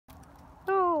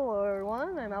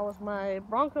and out with my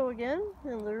Bronco again,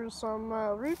 and there's some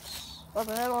roots up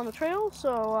ahead on the trail,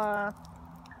 so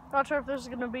not sure if this is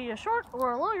going to be a short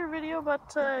or a longer video, but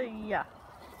yeah.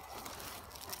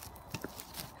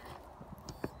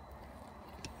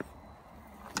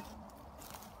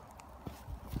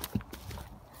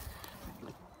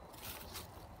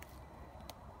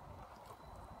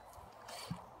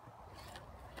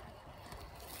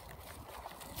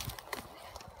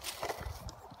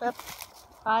 Yep,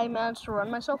 I managed to run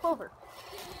myself over.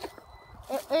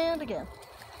 And again.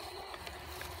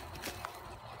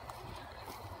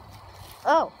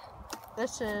 Oh,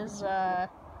 this is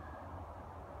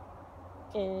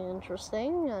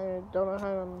interesting. I don't know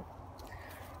how I'm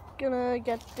gonna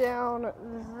get down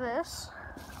this.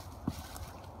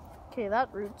 Okay,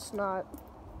 that root's not.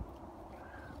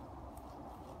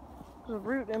 There's a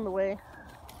root in the way.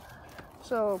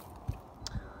 So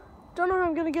don't know how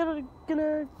I'm gonna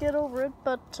get over it,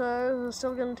 but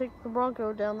still gonna take the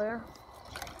Bronco down there.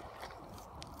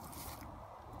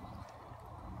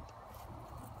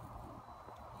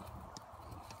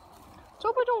 Let's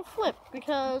hope I don't flip,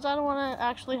 because I don't want to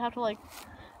actually have to like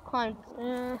climb.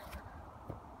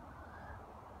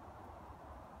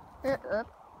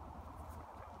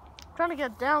 Trying to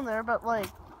get down there, but like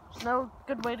there's no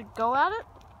good way to go at it.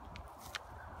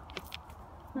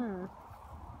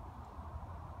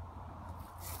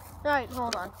 Alright,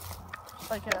 hold on.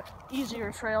 Like a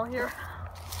easier trail here.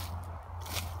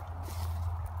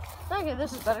 Okay,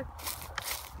 this is better.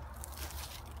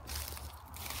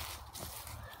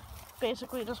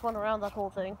 Basically just went around that whole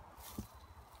thing.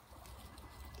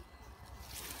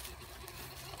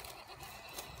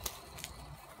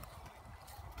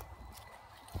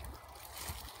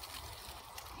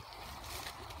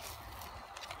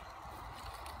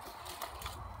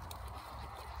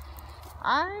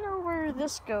 I know where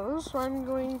this goes, so I'm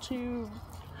going to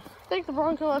take the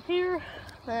Bronco up here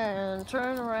and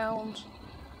turn around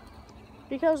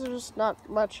because there's not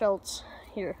much else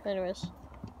here. Anyways.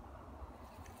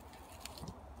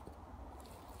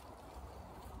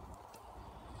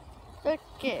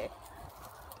 Okay.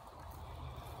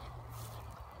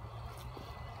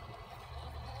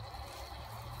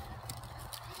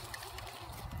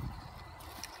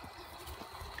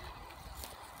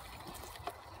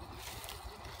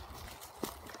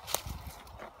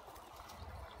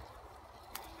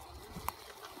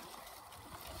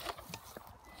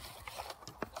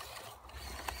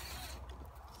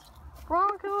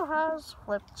 Bronco has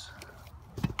flipped,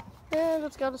 and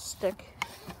it's got a stick.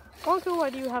 Bronco, why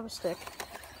do you have a stick?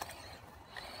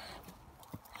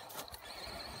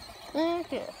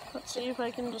 Okay, let's see if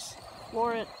I can just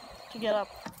floor it to get up.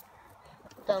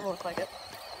 Doesn't look like it.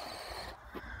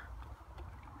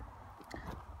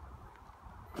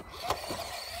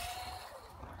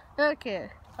 Okay,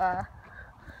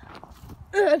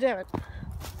 damn it.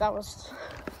 That was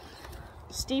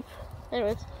steep.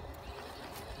 Anyways.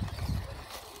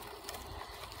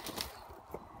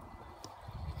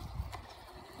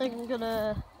 I think I'm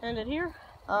gonna end it here.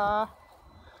 More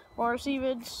RC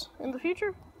vids in the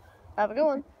future. Have a good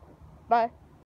one. Bye.